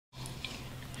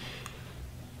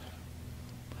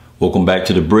Welcome back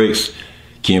to the Bricks.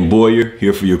 Ken Boyer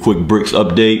here for your quick Bricks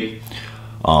update.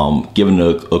 Giving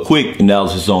a quick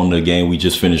analysis on the game we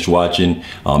just finished watching.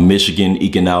 Michigan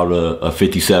eking out a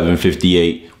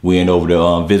 57-58 win over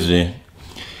the visiting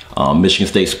Michigan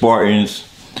State Spartans.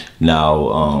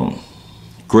 Now,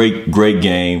 great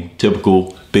game,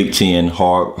 typical Big Ten,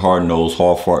 hard-nosed,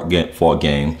 hard-fought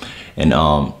game, and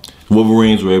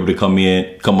Wolverines were able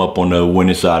to come up on the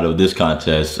winning side of this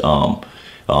contest.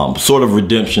 Sort of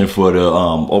redemption for the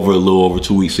over a little over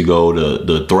 2 weeks ago,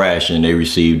 the thrashing they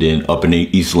received up in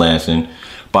East Lansing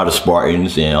by the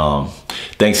Spartans, and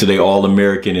thanks to their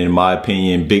All-American, in my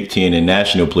opinion, Big Ten and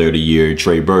National Player of the Year,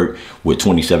 Trey Burke, with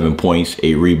 27 points,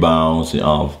 8 rebounds,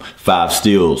 5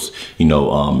 steals. You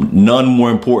know, none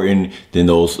more important than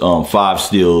those 5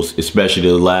 steals, especially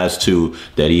the last 2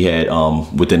 that he had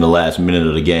within the last minute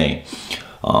of the game.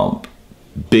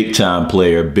 Big time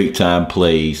player, big time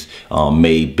plays,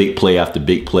 made big play after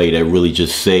big play that really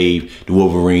just saved the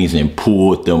Wolverines and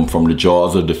pulled them from the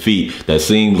jaws of defeat. That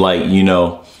seemed like, you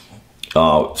know,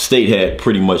 State had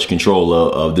pretty much control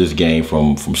of this game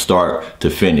from start to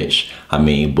finish. I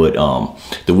mean, but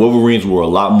the Wolverines were a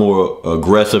lot more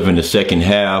aggressive in the second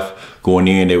half. Going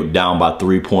in, they were down by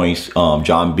 3 points.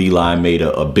 John Beilein made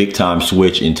a big-time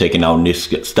switch in taking out Nick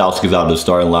Stauskas out of the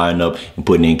starting lineup and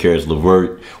putting in Caris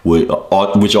LeVert,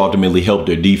 which ultimately helped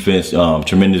their defense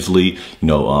tremendously. You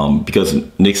know, because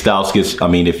Nick Stauskas, I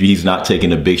mean, if he's not taking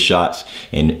the big shots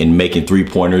and making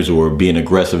 3-pointers or being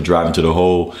aggressive driving to the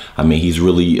hole, I mean, he's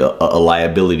really a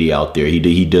liability out there.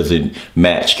 He doesn't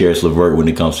match Caris LeVert when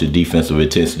it comes to defensive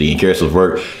intensity, and Caris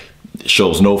LeVert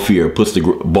shows no fear, puts the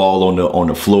ball on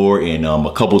the floor, and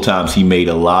a couple times he made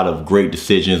a lot of great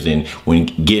decisions, and when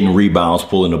getting rebounds,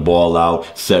 pulling the ball out,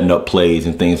 setting up plays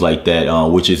and things like that,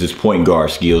 which is his point guard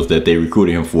skills that they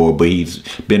recruited him for. But he's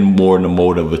been more in the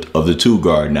mode of the 2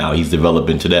 guard now. He's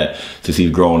developed into that since he's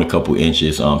grown a couple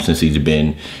inches since he's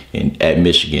been at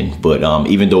Michigan. But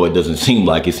even though it doesn't seem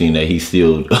like it, seems that he's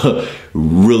still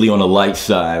really on the light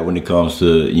side when it comes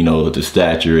to, you know, the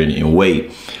stature and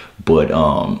weight. But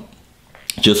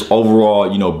just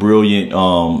overall, you know, brilliant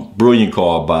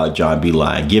call by John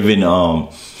Beilein, giving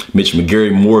Mitch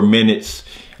McGary more minutes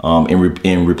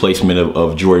in replacement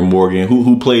of Jordan Morgan,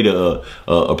 who played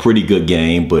a pretty good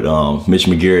game. But Mitch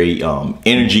McGary,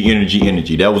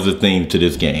 energy. That was the theme to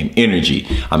this game, energy.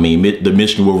 I mean, the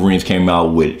Michigan Wolverines came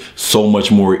out with so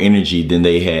much more energy than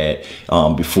they had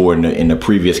before in the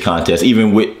previous contest.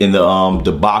 Even in the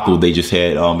debacle they just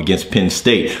had against Penn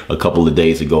State a couple of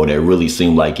days ago, that really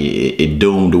seemed like it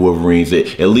doomed the Wolverines,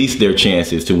 at least their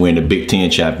chances to win the Big Ten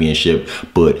championship.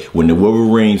 But when the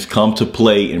Wolverines come to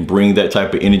play and bring that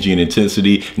type of energy and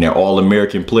intensity, and their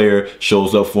All-American player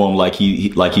shows up for them like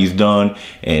he's done,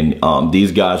 and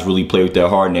these guys really play with their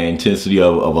heart and their intensity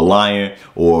of a Lion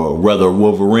or rather a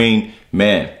Wolverine,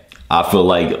 man, I feel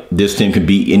like this team can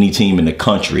beat any team in the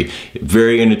country.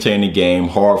 Very entertaining game,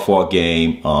 hard-fought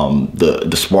game.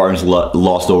 The Spartans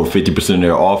lost over 50% of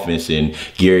their offense, and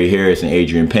Gary Harris and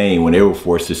Adrian Payne, when they were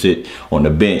forced to sit on the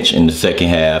bench in the second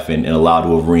half and allow the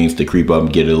Wolverines to creep up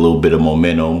and get a little bit of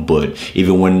momentum. But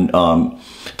even when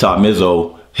Tom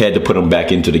Izzo had to put them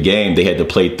back into the game, they had to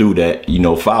play through that, you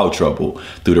know, foul trouble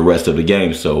through the rest of the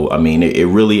game. So, I mean, it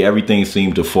really, everything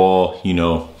seemed to fall, you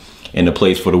know, into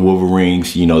place for the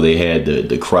Wolverines. You know, they had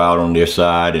the crowd on their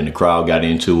side, and the crowd got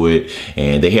into it,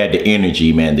 and they had the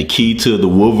energy, man. The key to the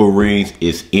Wolverines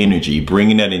is energy.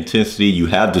 Bringing that intensity, you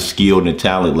have the skill and the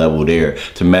talent level there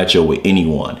to match up with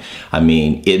anyone. I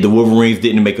mean, the Wolverines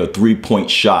didn't make a 3-point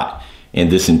shot in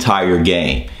this entire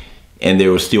game, and they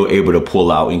were still able to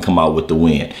pull out and come out with the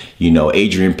win. You know,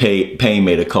 Adrian Payne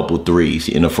made a couple threes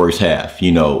in the first half.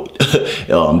 You know,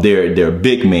 they're a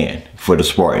big man for the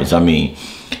Spartans. I mean,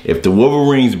 if the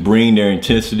Wolverines bring their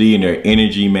intensity and their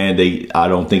energy, man, I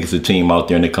don't think it's a team out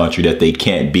there in the country that they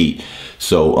can't beat.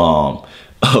 So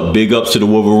big ups to the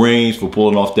Wolverines for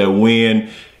pulling off that win.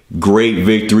 Great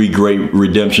victory, great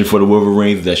redemption for the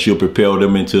Wolverines that should propel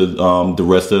them into the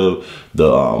rest of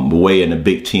the way in the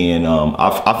Big Ten.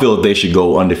 I feel that they should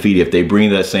go undefeated if they bring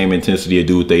that same intensity and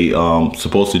do what they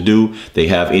supposed to do. They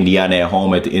have Indiana at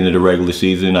home at the end of the regular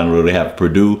season. I know they have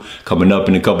Purdue coming up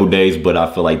in a couple days, but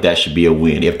I feel like that should be a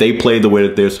win. If they play the way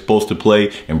that they're supposed to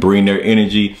play and bring their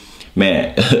energy,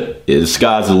 man, the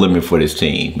sky's the limit for this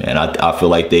team, man. I feel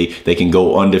like they can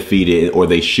go undefeated, or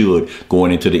they should,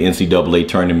 going into the NCAA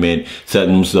tournament,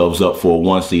 setting themselves up for a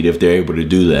 1 seed if they're able to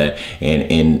do that.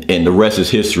 And the rest is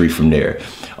history from there.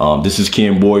 This is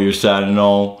Ken Boyer signing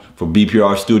on for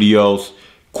BPR Studios.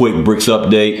 Quick Bricks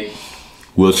update.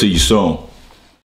 We'll see you soon.